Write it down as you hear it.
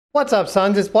What's up,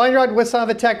 sons? It's BlindRod with Son of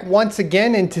a Tech once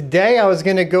again, and today I was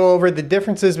going to go over the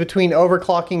differences between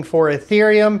overclocking for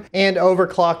Ethereum and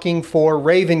overclocking for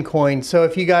Ravencoin. So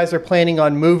if you guys are planning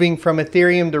on moving from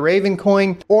Ethereum to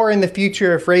Ravencoin, or in the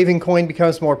future if Ravencoin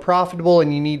becomes more profitable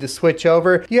and you need to switch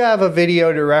over, you have a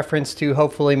video to reference to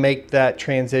hopefully make that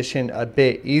transition a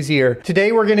bit easier.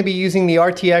 Today we're going to be using the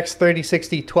RTX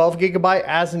 3060 12GB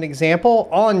as an example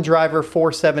on driver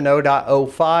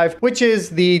 470.05, which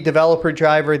is the developer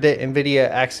driver that NVIDIA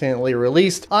accidentally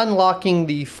released, unlocking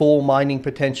the full mining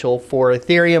potential for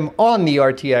Ethereum on the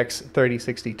RTX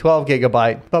 3060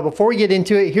 12GB. But before we get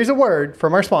into it, here's a word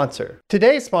from our sponsor.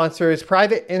 Today's sponsor is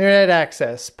Private Internet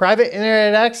Access. Private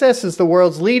Internet Access is the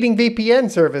world's leading VPN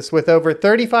service with over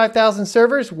 35,000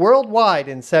 servers worldwide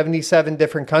in 77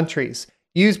 different countries.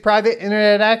 Use Private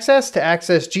Internet Access to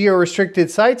access geo-restricted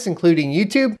sites including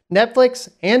YouTube, Netflix,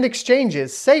 and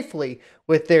exchanges safely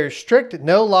with their strict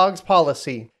no logs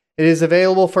policy. It is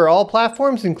available for all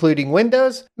platforms including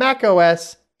Windows, Mac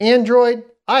OS, Android,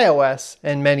 iOS,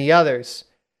 and many others.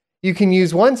 You can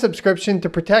use one subscription to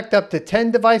protect up to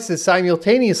 10 devices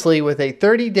simultaneously with a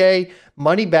 30-day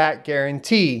money-back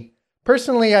guarantee.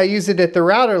 Personally, I use it at the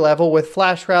router level with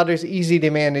Flash Router's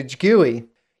easy-to-manage GUI.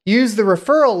 Use the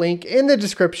referral link in the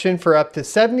description for up to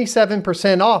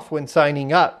 77% off when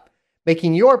signing up,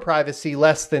 making your privacy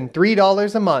less than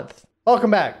 $3 a month.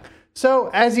 Welcome back. So,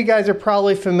 as you guys are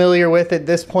probably familiar with at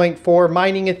this point, for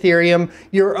mining Ethereum,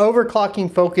 your overclocking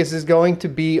focus is going to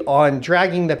be on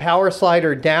dragging the power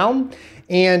slider down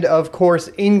and, of course,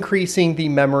 increasing the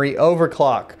memory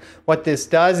overclock. What this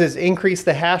does is increase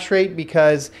the hash rate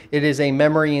because it is a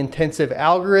memory intensive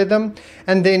algorithm,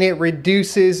 and then it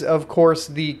reduces, of course,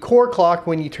 the core clock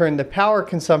when you turn the power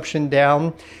consumption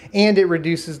down, and it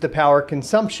reduces the power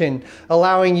consumption,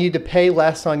 allowing you to pay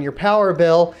less on your power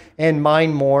bill and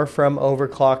mine more from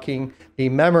overclocking the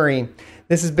memory.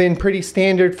 This has been pretty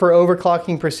standard for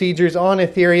overclocking procedures on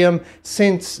Ethereum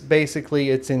since basically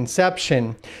its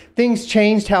inception. Things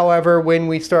changed, however, when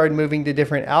we started moving to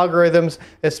different algorithms,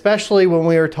 especially when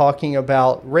we were talking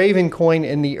about Ravencoin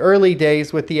in the early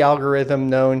days with the algorithm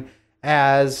known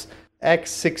as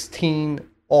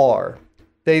X16R.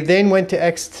 They then went to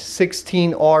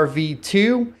X16R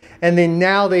v2, and then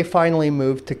now they finally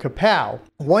moved to Kapow.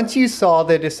 Once you saw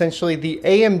that essentially the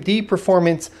AMD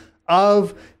performance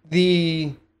of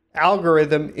the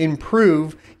algorithm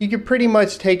improve, you could pretty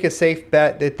much take a safe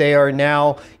bet that they are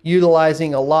now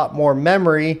utilizing a lot more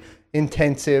memory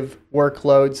intensive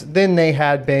workloads than they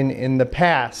had been in the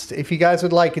past. If you guys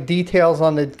would like details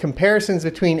on the comparisons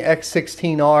between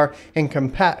X16R and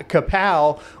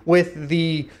Kapow with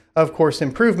the, of course,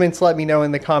 improvements, let me know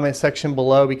in the comment section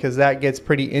below, because that gets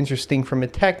pretty interesting from a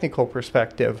technical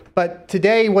perspective. But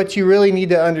today, what you really need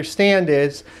to understand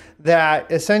is that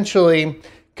essentially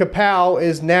Kapow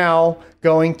is now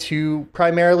going to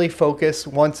primarily focus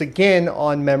once again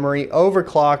on memory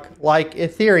overclock like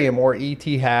Ethereum or ET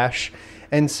hash.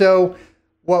 And so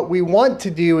what we want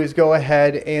to do is go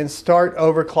ahead and start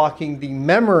overclocking the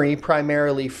memory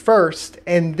primarily first,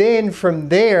 and then from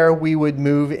there we would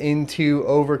move into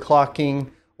overclocking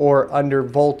or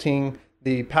undervolting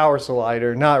the power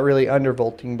slider. Not really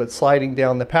undervolting, but sliding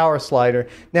down the power slider.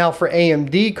 Now for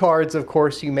AMD cards, of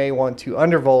course, you may want to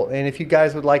undervolt. And if you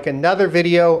guys would like another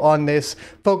video on this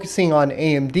focusing on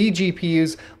AMD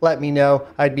GPUs, let me know.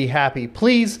 I'd be happy.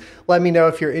 Please let me know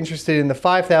if you're interested in the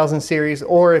 5000 series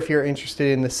or if you're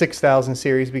interested in the 6000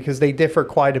 series, because they differ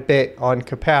quite a bit on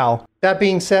Kapow. That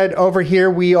being said, over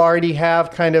here we already have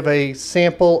kind of a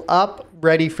sample up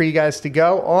ready for you guys to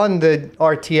go on the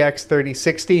RTX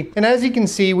 3060. And as you can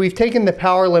see, we've taken the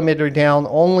power limiter down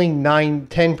only 10%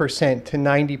 to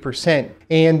 90%.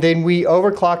 And then we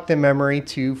overclocked the memory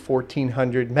to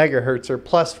 1400 megahertz or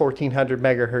plus 1400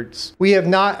 megahertz. We have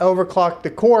not overclocked the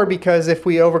core because if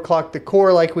we overclock the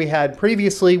core like we had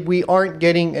previously, we aren't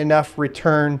getting enough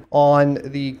return on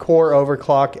the core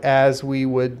overclock as we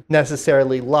would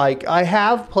necessarily like. I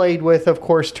have played with, of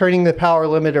course, turning the power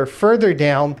limiter further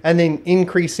down and then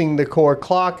increasing the core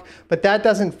clock, but that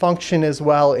doesn't function as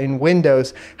well in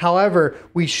Windows. However,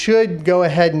 we should go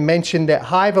ahead and mention that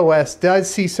HiveOS does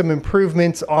see some improvements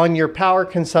on your power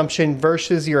consumption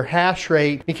versus your hash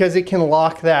rate, because it can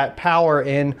lock that power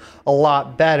in a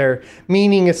lot better.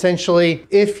 Meaning essentially,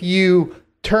 if you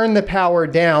turn the power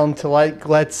down to, like,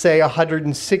 let's say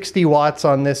 160 watts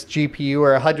on this GPU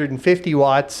or 150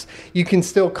 watts, you can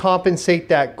still compensate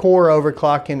that core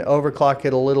overclock and overclock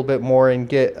it a little bit more and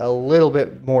get a little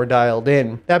bit more dialed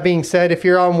in. That being said, if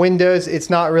you're on Windows, it's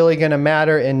not really going to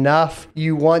matter enough.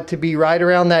 You want to be right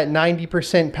around that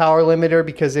 90% power limiter,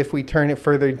 because if we turn it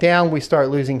further down, we start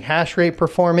losing hash rate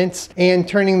performance, and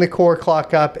turning the core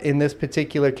clock up in this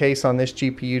particular case on this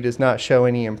GPU does not show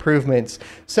any improvements.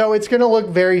 So it's going to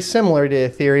look very similar to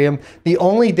Ethereum. The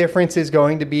only difference is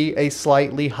going to be a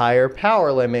slightly higher power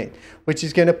limit, which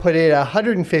is going to put it at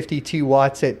 152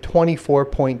 watts at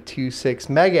 24.26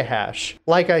 mega hash.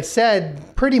 Like I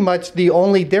said, pretty much the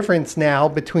only difference now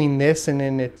between this and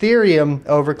an Ethereum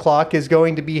overclock is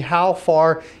going to be how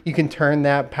far you can turn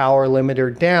that power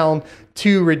limiter down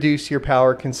to reduce your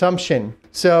power consumption.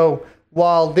 So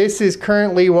while this is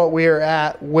currently what we are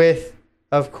at with,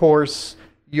 of course,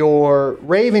 your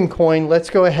Ravencoin, let's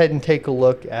go ahead and take a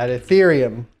look at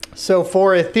Ethereum. So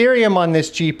for Ethereum on this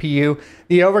GPU,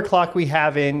 the overclock we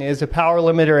have in is a power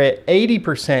limiter at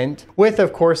 80% with,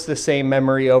 of course, the same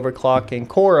memory overclock and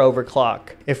core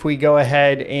overclock. If we go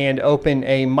ahead and open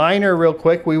a miner real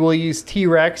quick, we will use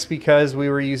T-Rex because we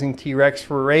were using T-Rex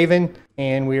for Raven,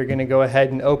 and we are going to go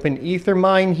ahead and open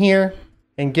Ethermine here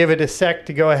and give it a sec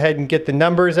to go ahead and get the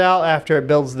numbers out after it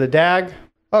builds the DAG.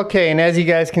 Okay, and as you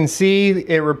guys can see,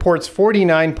 it reports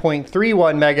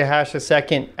 49.31 mega hash a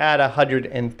second at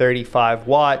 135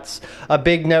 watts. A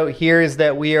big note here is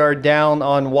that we are down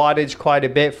on wattage quite a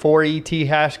bit for ET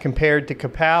hash compared to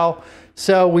Kapow,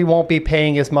 so we won't be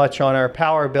paying as much on our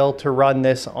power bill to run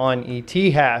this on ET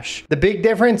hash. The big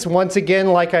difference, once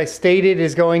again, like I stated,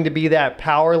 is going to be that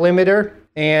power limiter,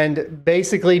 and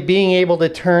basically being able to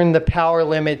turn the power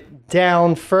limit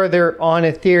down further on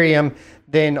Ethereum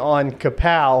than on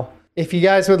Kapow. If you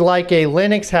guys would like a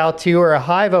Linux how-to or a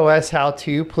Hive OS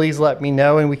how-to, please let me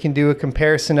know and we can do a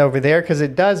comparison over there, because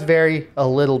it does vary a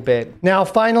little bit. Now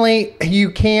finally,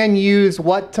 you can use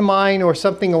What to Mine or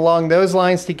something along those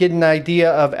lines to get an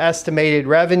idea of estimated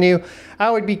revenue. I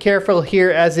would be careful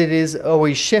here as it is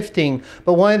always shifting,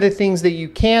 but one of the things that you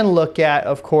can look at,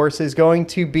 of course, is going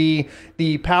to be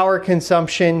the power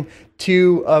consumption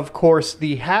to, of course,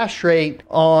 the hash rate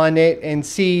on it, and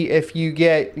see if you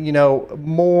get, you know,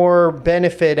 more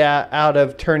benefit out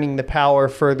of turning the power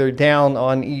further down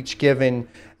on each given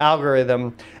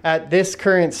algorithm. At this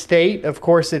current state, of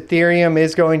course, Ethereum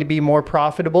is going to be more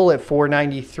profitable at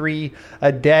 $4.93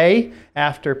 a day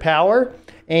after power,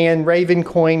 and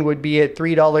Ravencoin would be at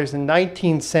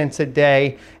 $3.19 a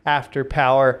day after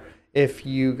power if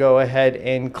you go ahead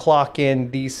and clock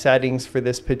in these settings for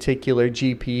this particular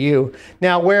GPU.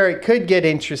 Now, where it could get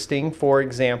interesting, for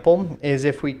example, is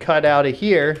if we cut out of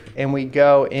here and we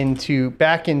go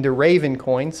back into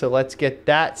Ravencoin. So let's get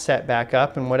that set back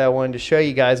up. And what I wanted to show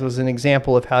you guys was an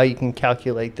example of how you can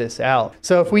calculate this out.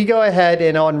 So if we go ahead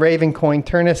and on Ravencoin,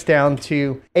 turn us down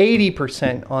to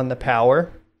 80% on the power,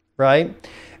 right?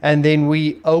 And then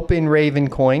we open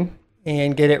Ravencoin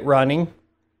and get it running.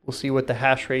 We'll see what the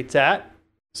hash rate's at.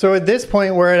 So at this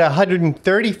point, we're at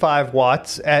 135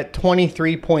 watts at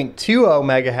 23.20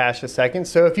 mega hash a second.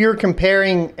 So if you're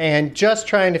comparing and just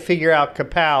trying to figure out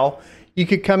Kapow, you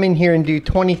could come in here and do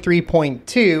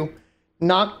 23.2,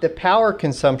 knock the power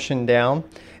consumption down,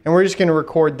 and we're just going to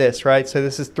record this, right? So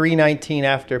this is 319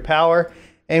 after power,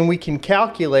 and we can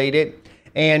calculate it,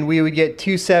 and we would get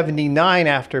 279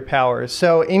 after power.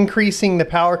 So increasing the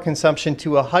power consumption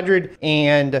to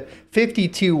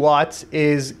 152 watts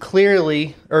is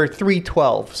clearly, or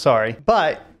 312, sorry.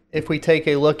 But if we take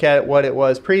a look at what it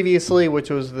was previously, which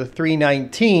was the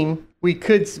 319, we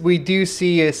do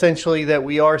see essentially that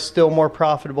we are still more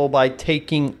profitable by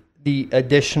taking the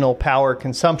additional power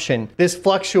consumption. This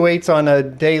fluctuates on a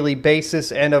daily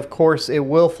basis, and of course it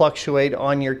will fluctuate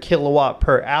on your kilowatt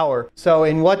per hour. So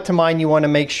in What to Mine, you want to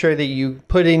make sure that you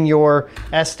put in your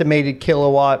estimated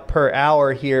kilowatt per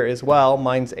hour here as well.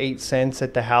 Mine's 8 cents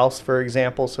at the house, for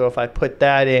example. So if I put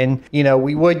that in, you know,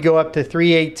 we would go up to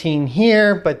 318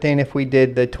 here, but then if we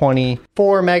did the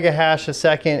 24 mega hash a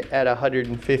second at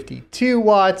 152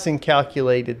 watts and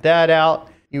calculated that out,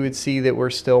 you would see that we're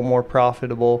still more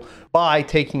profitable by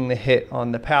taking the hit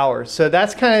on the power. So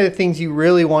that's kind of the things you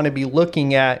really want to be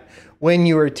looking at when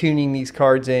you are tuning these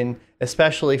cards in,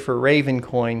 especially for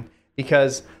Ravencoin,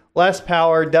 because less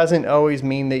power doesn't always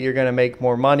mean that you're going to make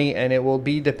more money, and it will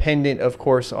be dependent, of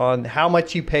course, on how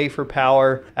much you pay for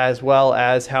power, as well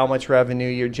as how much revenue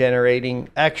you're generating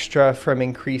extra from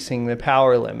increasing the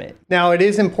power limit. Now, it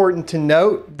is important to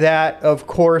note that, of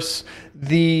course,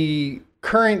 the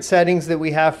current settings that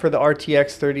we have for the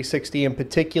RTX 3060 in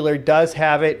particular does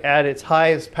have it at its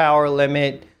highest power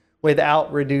limit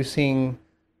without reducing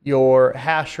your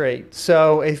hash rate.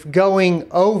 So if going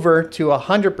over to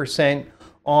 100%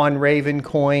 on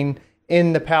Ravencoin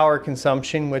in the power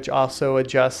consumption, which also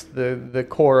adjusts the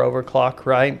core overclock,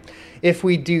 right? If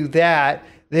we do that,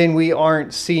 then we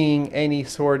aren't seeing any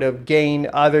sort of gain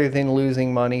other than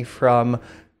losing money from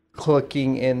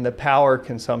clicking in the power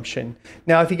consumption.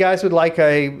 Now, if you guys would like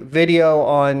a video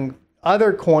on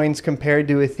other coins compared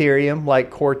to Ethereum,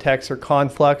 like Cortex or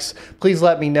Conflux, please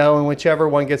let me know, and whichever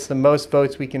one gets the most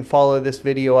votes, we can follow this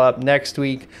video up next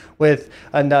week with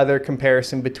another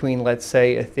comparison between, let's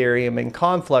say, Ethereum and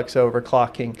Conflux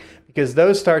overclocking, because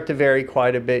those start to vary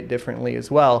quite a bit differently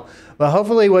as well. But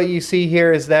hopefully what you see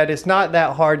here is that it's not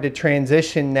that hard to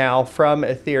transition now from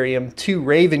Ethereum to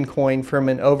Ravencoin from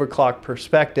an overclock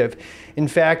perspective. In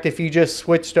fact, if you just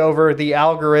switched over the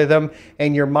algorithm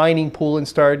and your mining pool and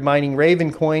started mining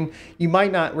Ravencoin, you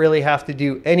might not really have to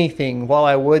do anything, while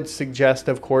I would suggest,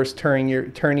 of course, turning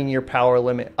your power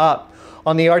limit up.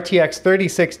 On the RTX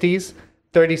 3060s,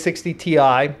 3060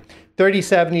 Ti,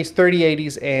 3070s,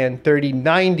 3080s, and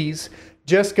 3090s,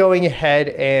 just going ahead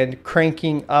and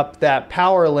cranking up that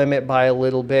power limit by a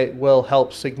little bit will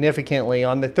help significantly.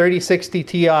 On the 3060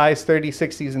 Ti's,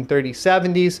 3060s, and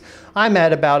 3070s, I'm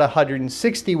at about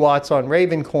 160 watts on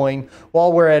Ravencoin,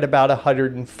 while we're at about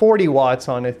 140 watts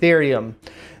on Ethereum.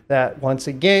 That once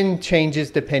again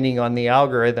changes depending on the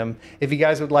algorithm. If you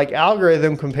guys would like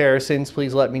algorithm comparisons,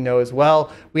 please let me know as well.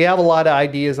 We have a lot of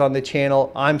ideas on the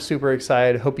channel. I'm super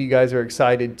excited. Hope you guys are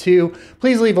excited too.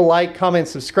 Please leave a like, comment,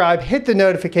 subscribe, hit the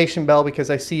notification bell, because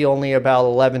I see only about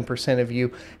 11% of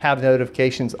you have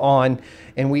notifications on,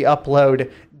 and we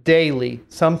upload daily,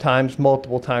 sometimes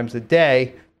multiple times a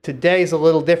day. Today's a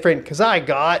little different because I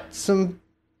got some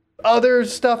other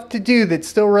stuff to do that's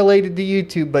still related to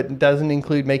YouTube, but doesn't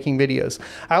include making videos.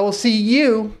 I will see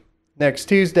you next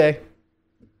Tuesday.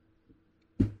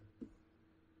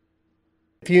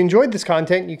 If you enjoyed this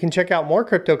content, you can check out more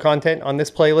crypto content on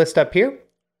this playlist up here,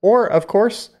 or of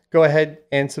course, go ahead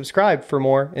and subscribe for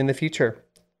more in the future.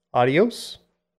 Adios.